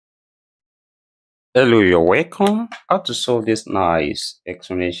Hello, you're welcome. How to solve this nice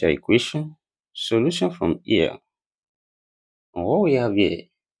exponential equation? Solution from here. And what we have here,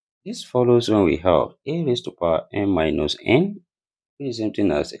 this follows when we have a raised to power n minus n, which is same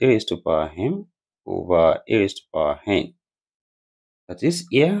thing as a raised to power m over a raised to power n. That is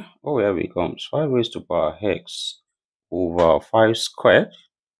here, what we have becomes 5 raised to power x over 5 squared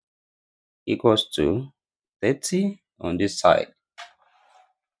equals to 30 on this side.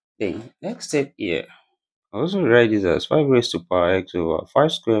 Then next step here, I also write this as 5 raised to power x over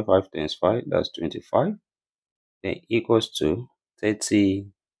 5 squared, 5 times 5, that's 25. Then equals to 30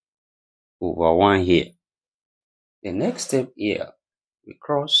 over 1 here. The next step here, we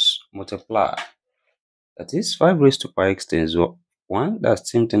cross multiply. That is 5 raised to power x times 1,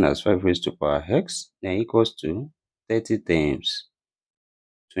 that's same thing as 5 raised to power x, then equals to 30 times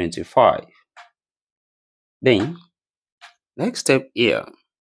 25. Then, next step here,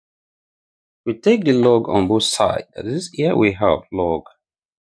 we take the log on both sides. That is, here we have log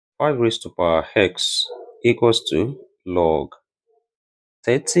 5 raised to power x equals to log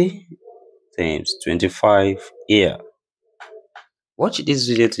 30 times 25 here. Watch this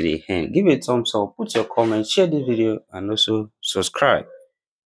video to the end, give it a thumbs up, put your comment, share this video, and also subscribe.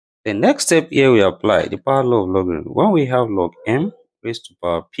 The next step here, we apply the power law of logarithm. When we have log m raised to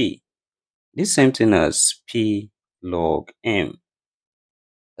power p, this same thing as p log m.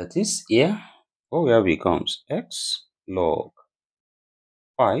 That is here, what we have becomes x log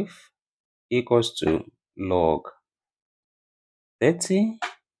 5 equals to log 30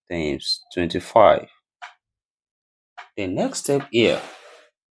 times 25. The next step here,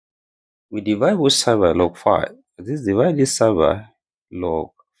 we divide both sides by log 5. That is, divide this side by log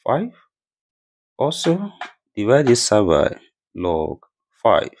 5. Also, divide this side by log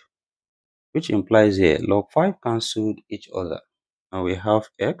 5, which implies here log 5 cancelled each other. And we have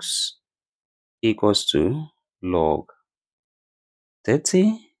x equals to log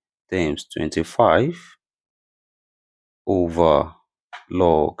 30 times 25 over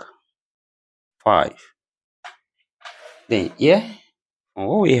log 5. Then here,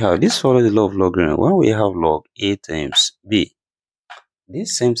 what we have, this follows the law of logarithm. When we have log a times b,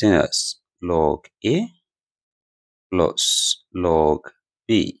 this same thing as log a plus log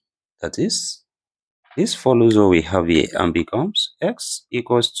b. That is, this follows what we have here and becomes x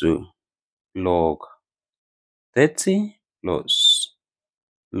equals to log 30 plus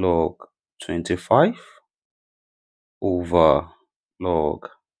log 25 over log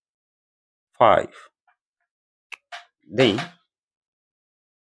 5. Then,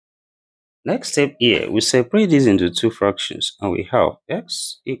 next step here, we separate this into two fractions and we have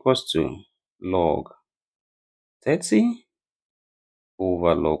x equals to log 30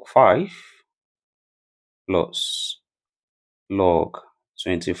 over log 5 plus log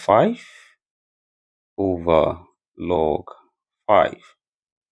 25 over log 5.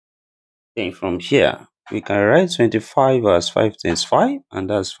 Then from here, we can write 25 as 5 times 5, and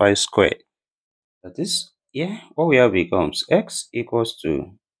that's 5 squared. That is, here, what we have becomes x equals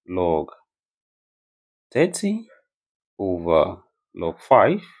to log 30 over log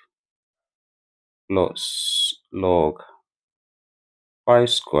 5 plus log 5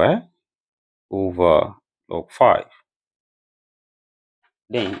 squared over log 5.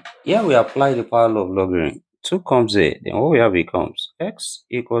 Then here we apply the power law of logarithm. 2 comes here, then what we have becomes x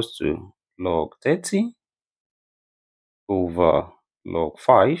equals to log 30 over log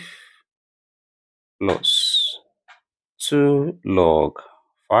 5 plus 2 log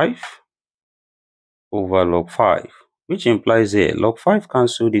 5 over log 5, which implies here log 5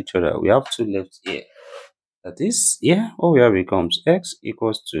 cancelled each other. We have 2 left here. That is, here, what we have becomes x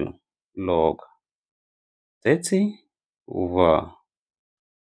equals to log 30 over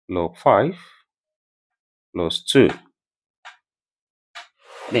log 5 plus 2.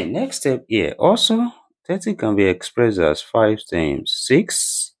 The next step here, also 30 can be expressed as 5 times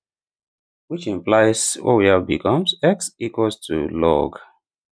 6, which implies what we have becomes x equals to log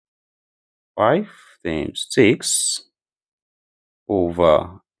 5 times 6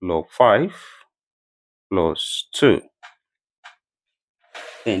 over log 5 plus 2.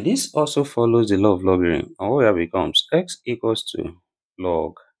 Then this also follows the law of logarithm, and what we have becomes x equals to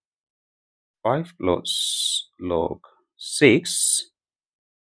log 5 plus log 6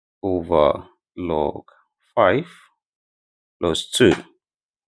 over log 5 plus 2.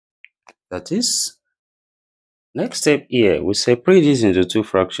 That is, next step here, we separate this into two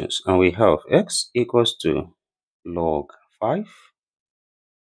fractions and we have x equals to log 5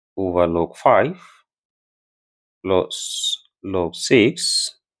 over log 5 plus log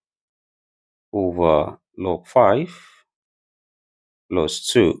 6 over log 5 plus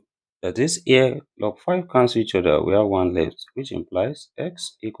 2. That is, here log 5 cancel each other, we have 1 left, which implies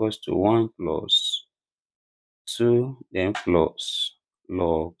x equals to 1 plus 2, then plus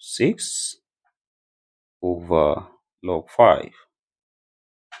log 6 over log 5.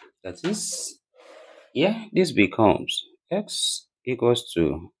 That is, yeah, this becomes x equals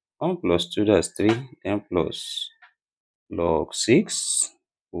to 1 plus 2, that's 3, then plus log 6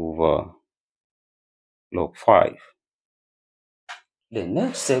 over log 5. The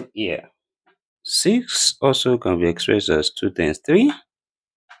next step here, 6 also can be expressed as 2 times 3.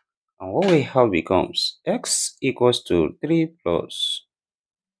 And what we have becomes x equals to 3 plus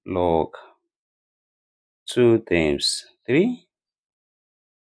log 2 times 3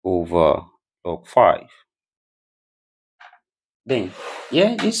 over log 5. Then,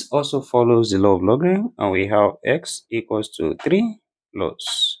 yeah, this also follows the law of logarithm, and we have x equals to 3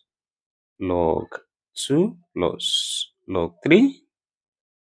 plus log 2 plus log 3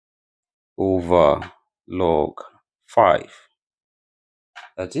 over log 5.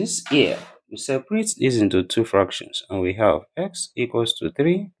 That is, here, we separate this into two fractions, and we have x equals to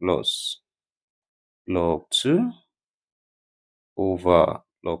 3 plus log 2 over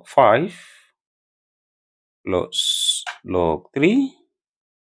log 5 plus log 3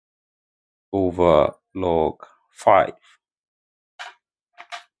 over log 5.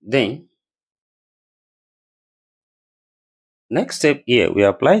 Then, next step here, we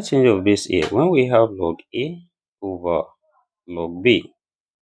apply change of base here when we have log A over log B.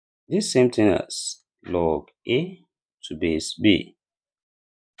 This same thing as log A to base B.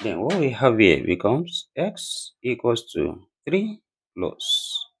 Then what we have here becomes x equals to 3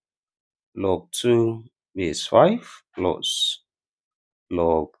 plus log 2 base 5 plus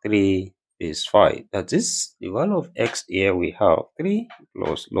log 3 base 5. That is, the value of x here we have 3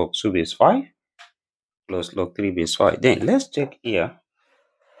 plus log 2 base 5 plus log 3 base 5. Then let's check here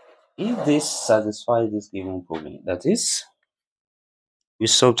if this satisfies this given problem. That is, we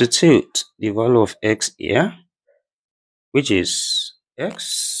substitute the value of x here, which is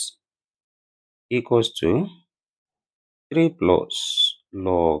x equals to 3 plus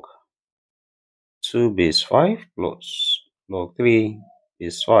log 2 base 5 plus log 3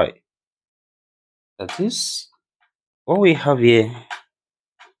 base 5. That is, what we have here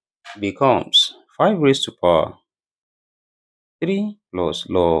becomes 5 raised to power 3 plus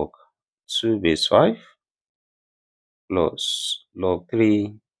log 2 base 5 plus log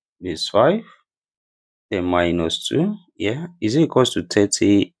 3 base 5, then minus 2, yeah, is equals to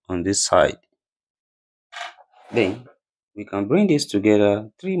 30 on this side. Then we can bring this together,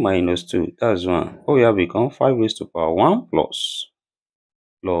 3 minus 2, that's 1. What we have become 5 raised to power 1 plus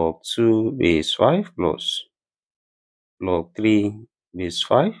log 2 base 5 plus log 3 base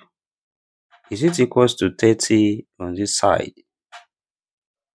 5. Is it equals to 30 on this side?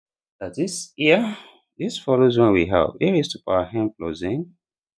 That is, here, this follows when we have a raised to power n plus n,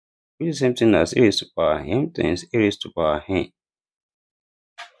 which is the same thing as a raised to power n times a raised to power n.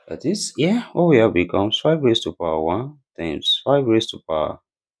 That is, here, what we have becomes 5 raised to power 1 times 5 raised to power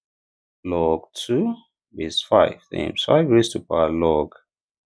log 2 base 5 times 5 raised to power log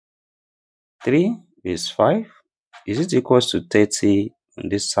 3 base 5. Is it equals to 30 on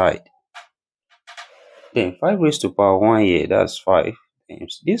this side? Then 5 raised to power 1 here, that's 5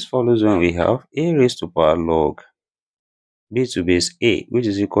 times. This follows when we have a raised to power log b to base a, which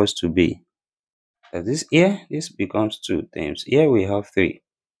is equals to b. That is, here, this becomes 2 times. Here we have 3.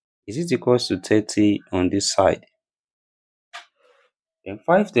 Is it equals to 30 on this side? Then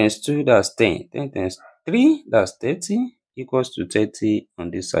 5 times 2, that's 10. 10 times 3, that's 30, equals to 30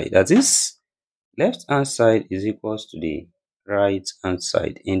 on this side. That is, left hand side is equals to the right hand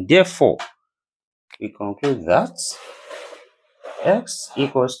side. And therefore, we conclude that x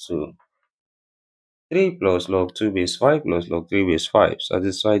equals to 3 plus log 2 base 5 plus log 3 base 5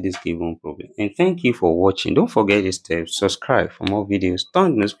 satisfy this given problem. And thank you for watching. Don't forget the steps. Subscribe for more videos.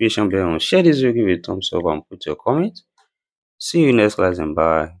 Turn the notification bell on. Share this video, give it a thumbs up and put your comment. See you next class and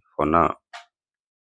bye for now.